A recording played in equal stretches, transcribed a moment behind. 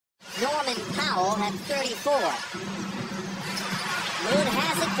Norman Powell had 34. Moon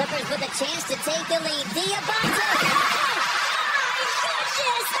has it. Clippers with a chance to take the lead. Diabate. Oh, my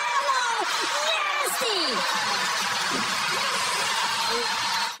goodness. Hello. Nasty.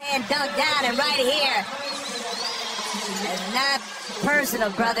 And dunked down and right here. It's not personal,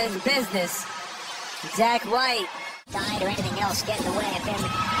 brothers. Business. Zach White. Died or anything else get in the way of him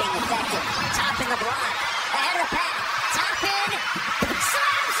being effective. Toppin the block. Ahead of the pack. Toppin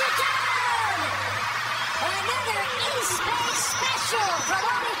slams it down. Another in-space special from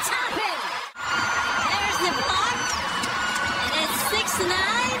Obi Toppin. There's the block. And it's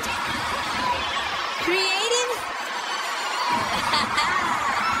 6-9. Creating.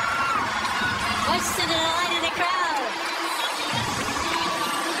 Much to the delight of the crowd.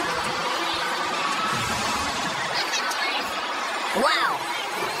 Wow.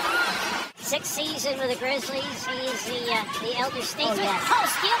 6th season with the Grizzlies. He is the elder statesman. Oh, yes. Oh,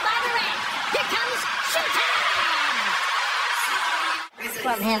 steal by Durant. Here comes showtime.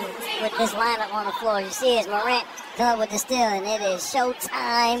 From him with this lineup on the floor. You see as Morant come up with the steal, and it is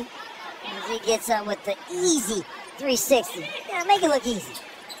showtime. As he gets up with the easy 360. Yeah, make it look easy.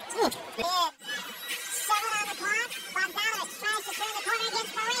 7 on the clock. Bogdanovich tries to turn the corner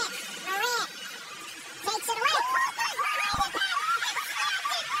against Morant. Morant takes it away.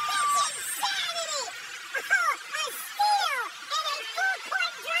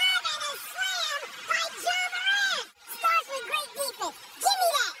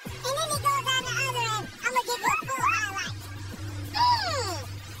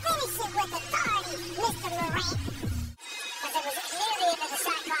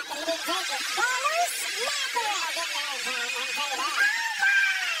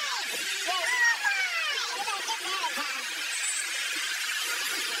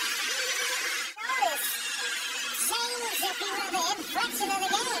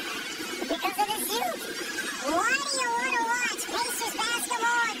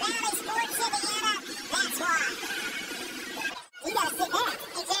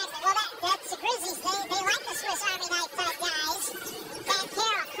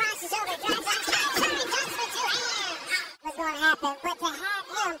 But to have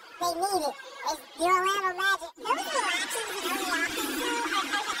him, they need it. The Orlando Magic. Those are the actions in early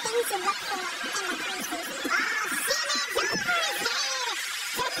offense are the things you look for in the preseason. Oh, Simmons over his head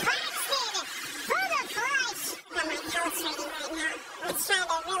to Claxton for the flush. I'm not illustrating right now. Let's try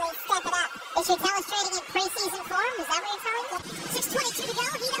to really step it up. Is your illustrating in preseason form? Is that what you're telling me? 6:22 to go.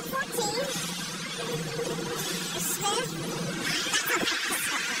 Heat up 14. Smith.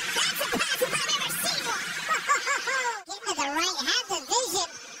 That's a pass if I've ever seen one. Getting to the right. Has the vision.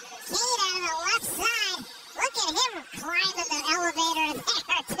 Kate on the left side. Look at him climbing the elevator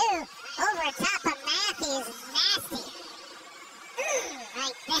there, too. Over top of Matthews. Nasty.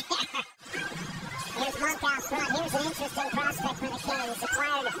 Right there. Here's Monk out front. Here's an interesting prospect for the Kings.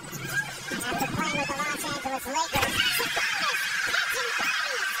 Acquired after playing with the Los Angeles Lakers. Sabonis catching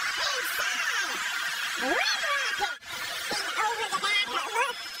bodies inside. Red Rocket over the back.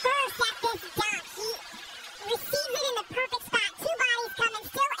 Look first at this dunk. He receives it in the perfect spot. Two bodies coming,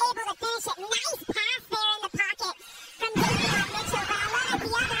 still able to finish it. Nice pass there in the pocket from Davion Mitchell. But I love at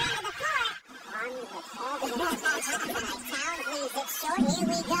the other end of the floor. Towns leaves it short. Here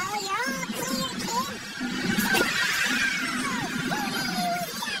we go. You're all clear, kid.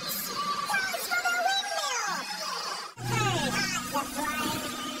 Goes for the windmill. Third, the flying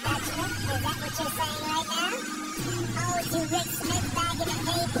Dutchman. Is that what you're saying right now? Oh, to Rick Smith back in the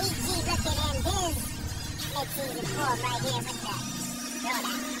day. PG, look at him. Biz. Mid-season form right here with that.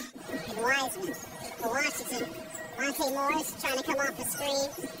 And Wiseman for Washington. Monte Morris trying to come off the screen.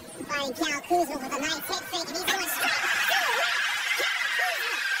 Finding Cal Kuzma with a nice hit fake, and he's going straight.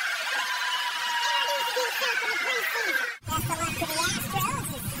 Introducing himself in the preseason. Best of luck to the Astros.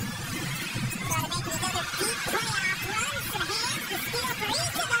 Trying to make another deep playoff run. Some hands to steal for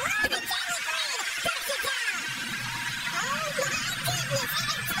each in the line. And Jalen Green cuts it down. Oh my goodness.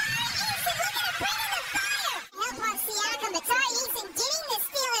 And Tari Eason, look at him bringing the fire. Help on Siakam, but Tari Eason getting the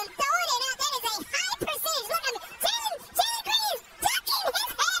steal and throwing it out. That is a high percentage. Look at him. Jalen Green is ducking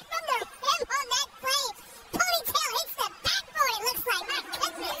his head from the rim on that play. Ponytail hits the backboard, it looks like. My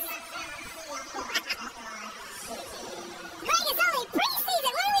goodness. Greg, it's only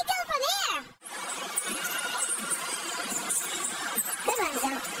preseason. Where do we go from here? Good one,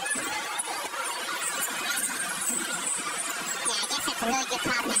 Zoe. Yeah, I guess that's a really good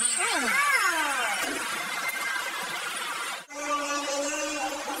problem to have.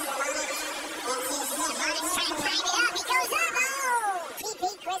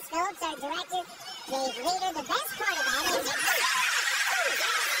 Chris Phillips, our director, gave Leader the best part of that.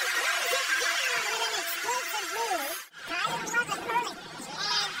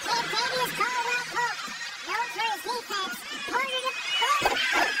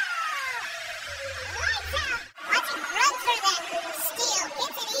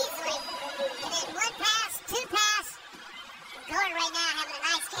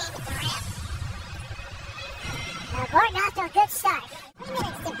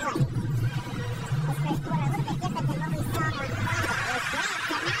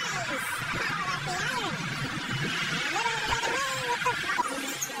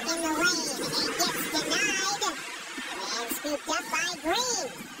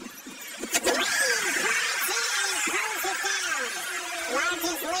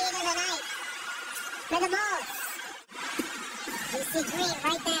 first lead of the night for the Bulls. You see Green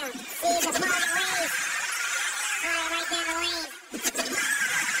right down. See the flying rays. Flying right down the lane.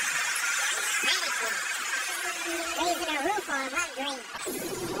 Raising a roof on him, huh, Green?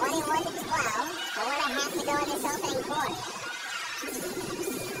 21-12. But what I have to go in this opening quarter.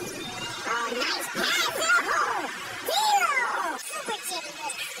 Oh, nice pass. Oh, D'Lo! Super Jimmy.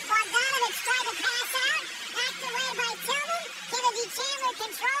 Bogdanovich tried to pass out. Knocked away by Tillman. Kennedy Chandler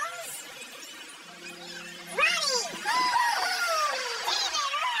controls. Ronnie! David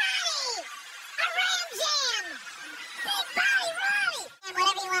Ronnie! A ram jam! Big body Ronnie! And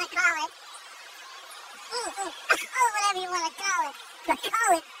whatever you want to call it. Whatever you want to call it. But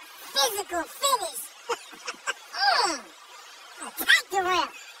call it physical finish. Attack the rim.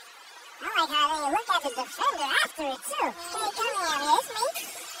 I like how they look at the defender after it, too. Hey, come here, it's me.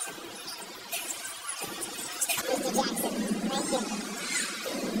 Mr. Jackson, thank you.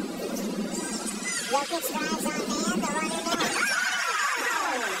 Jokic drives on man, the runner now.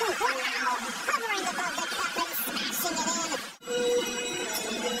 Oh! Wow! Hovering above the cup and smashing it in.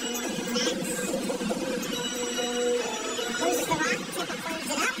 Max. Loses the rock, Tipper cleans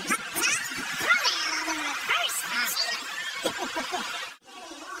it up. Up top, throwdown on the reverse.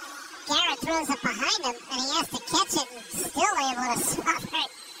 Garrett throws it behind him, and he has to catch it and still able to stop it.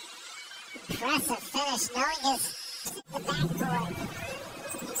 Impressive finish, knowing his the backboard.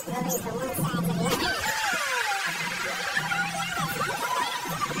 Release from one side to the other.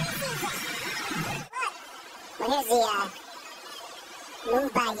 Well, here's the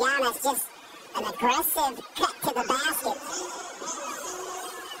move by Giannis, just an aggressive cut to the basket.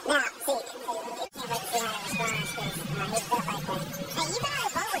 Now, see, you can't wait to see how he responds because he's built like that. Hey, you been on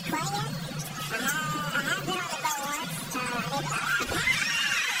the boat with Clay yet? I have been on the boat once.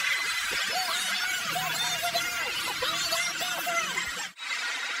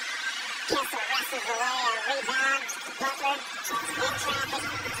 Kessler wrestles away a rebound. Butler in traffic,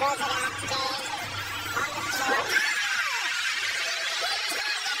 throws it out. James on the floor.